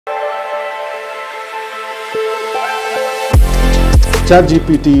Chat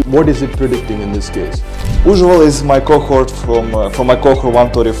GPT, what is it predicting in this case? Ujwal is my cohort from my cohort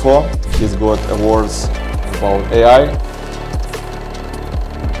 134. He's got awards about AI.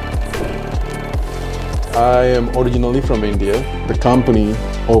 I am originally from India. The company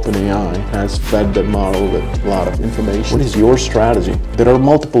OpenAI has fed that model with a lot of information. What is your strategy? There are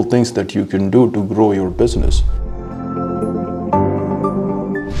multiple things that you can do to grow your business.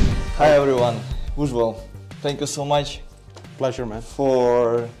 Hi everyone, Ujwal. Thank you so much. Pleasure, man.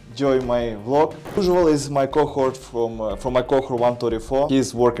 For joining my vlog. Ujwal is my cohort from my cohort 134.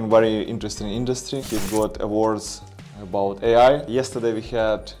 He's working very interesting industry. He's got awards about AI. Yesterday we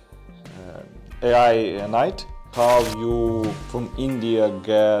had AI night. How you from India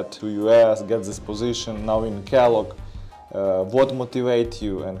get to US, get this position now in Kellogg. What motivates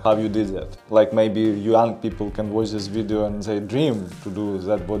you and how you did that? Like maybe young people can watch this video and they dream to do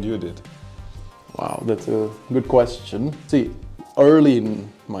that what you did. Wow, that's a good question. See, early in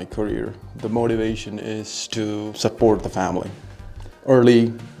my career, the motivation is to support the family.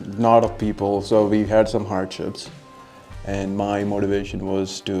 Early, lot of people, so we had some hardships, and my motivation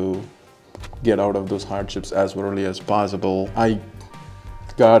was to get out of those hardships as early as possible. I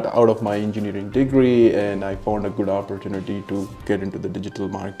got out of my engineering degree and I found a good opportunity to get into the digital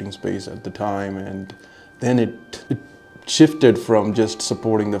marketing space at the time, and then it shifted from just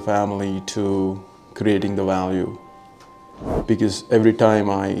supporting the family to creating the value, because every time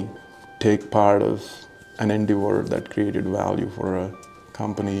I take part of an endeavor that created value for a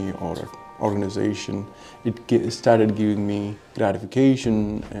company or an organization, it started giving me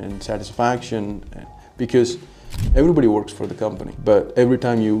gratification and satisfaction, because everybody works for the company, but every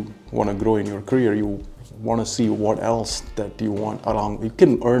time you want to grow in your career, you want to see what else that you want along. You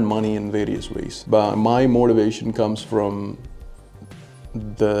can earn money in various ways, but my motivation comes from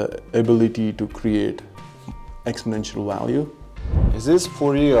the ability to create exponential value. Is this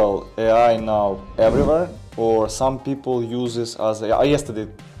for real AI now everywhere, or some people use this as I yesterday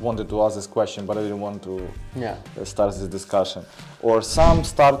wanted to ask this question, but I didn't want to start this discussion. Or some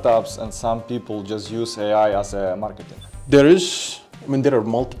startups and some people just use AI as a marketing? There are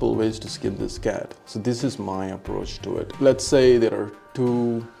multiple ways to skin this cat. So this is my approach to it. Let's say there are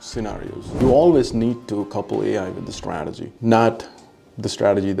two scenarios. You always need to couple AI with the strategy, not the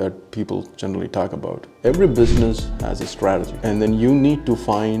strategy that people generally talk about. Every business has a strategy, and then you need to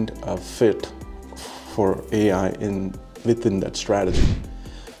find a fit for AI within that strategy.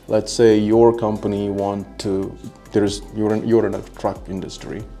 Let's say your company you're in a truck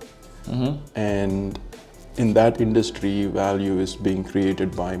industry, and in that industry, value is being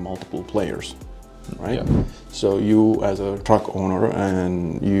created by multiple players, right? Yeah. So you as a truck owner,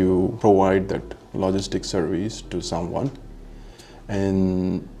 and you provide that logistics service to someone,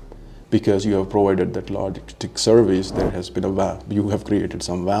 and because you have provided that logistics service, there has been you have created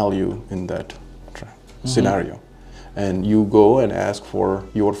some value in that scenario, and you go and ask for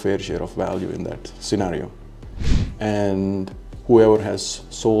your fair share of value in that scenario, and whoever has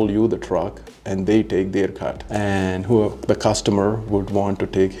sold you the truck, and they take their cut, and the customer would want to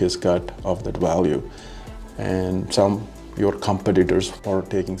take his cut of that value, and your competitors are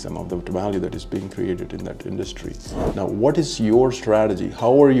taking some of the value that is being created in that industry. Now, what is your strategy?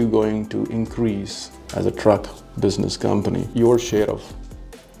 How are you going to increase, as a truck business company, your share of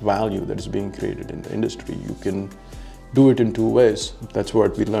value that is being created in the industry? You can do it in two ways. That's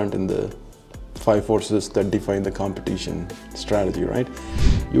what we learned in the 5 forces that define the competition strategy, right?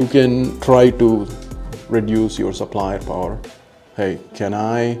 You can try to reduce your supplier power. Hey, can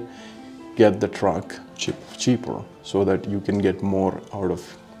I get the truck cheaper so that you can get more out of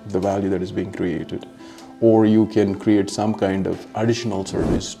the value that is being created? Or you can create some kind of additional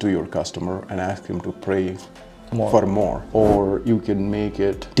service to your customer and ask him to pay for more. Or you can make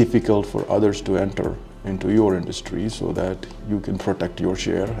it difficult for others to enter into your industry so that you can protect your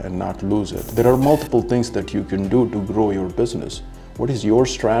share and not lose it. There are multiple things that you can do to grow your business. What is your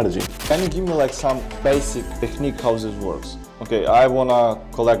strategy? Can you give me like some basic technique how this works? Okay, I wanna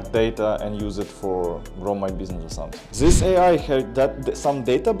collect data and use it for grow my business or something. This AI has some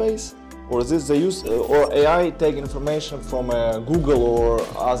database, or this they use or AI take information from Google or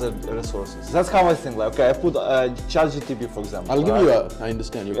other resources? That's how I think. Like, okay, I put Chat GPT, for example. I'll give you I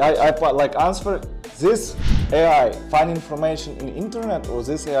understand you. I put like answer this AI find information in the internet, or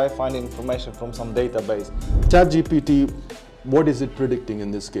this AI find information from some database? Chat GPT, what is it predicting in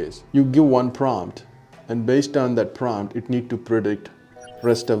this case? You give one prompt, and based on that prompt, it needs to predict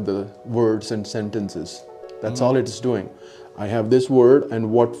rest of the words and sentences. That's all it is doing. I have this word,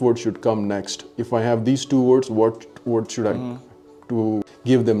 and what word should come next? If I have these two words, what word should I to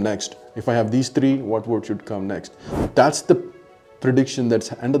give them next? If I have these three, what word should come next? That's the prediction.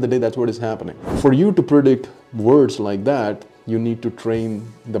 That's end of the day, that's what is happening. For you to predict words like that, you need to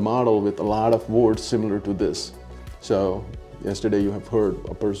train the model with a lot of words similar to this. So yesterday you have heard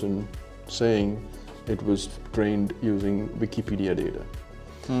a person saying it was trained using Wikipedia data.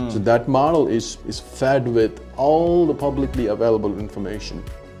 So that model is fed with all the publicly available information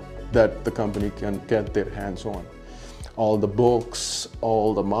that the company can get their hands on. All the books,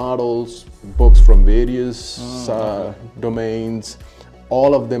 all the models, books from various domains,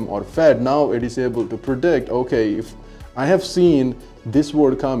 all of them are fed. Now it is able to predict, okay, if I have seen this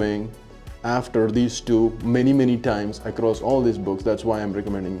word coming after these two many times across all these books, that's why I'm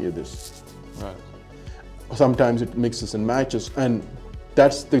recommending you this. Right. Sometimes it mixes and matches, and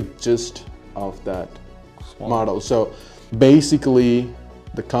that's the gist of that model. So basically,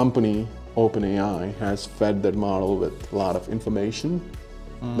 the company OpenAI has fed that model with a lot of information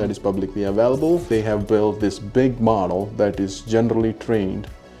that is publicly available. They have built this big model that is generally trained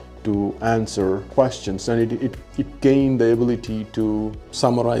to answer questions, and it gained the ability to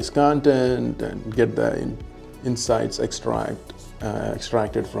summarize content and get the insights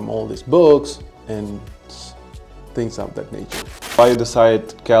extracted from all these books and things of that nature. Why you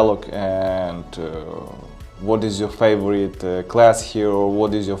decide Kellogg, and what is your favorite class here, or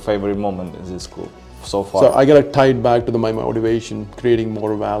what is your favorite moment in this school so far? So I gotta tie it back to my motivation, creating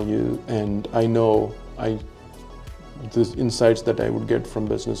more value, and I know the insights that I would get from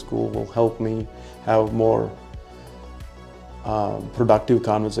business school will help me have more productive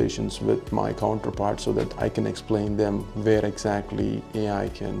conversations with my counterparts so that I can explain them where exactly AI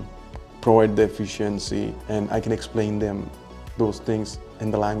can provide the efficiency, and I can explain them those things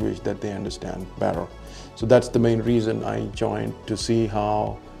in the language that they understand better. So that's the main reason I joined, to see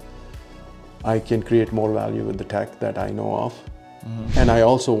how I can create more value with the tech that I know of. And I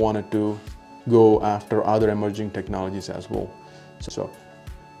also wanted to go after other emerging technologies as well. So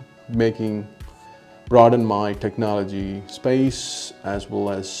broaden my technology space, as well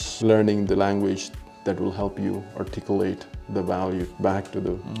as learning the language that will help you articulate the value back to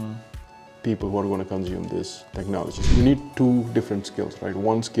the people who are going to consume this technology. You need two different skills, right?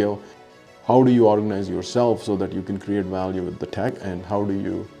 One skill, how do you organize yourself so that you can create value with the tech, and how do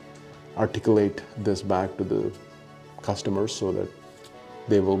you articulate this back to the customers so that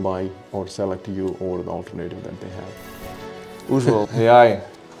they will buy or select you over the alternative that they have. Ujwal, AI,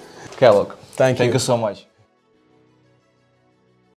 Kellogg. Thank you so much.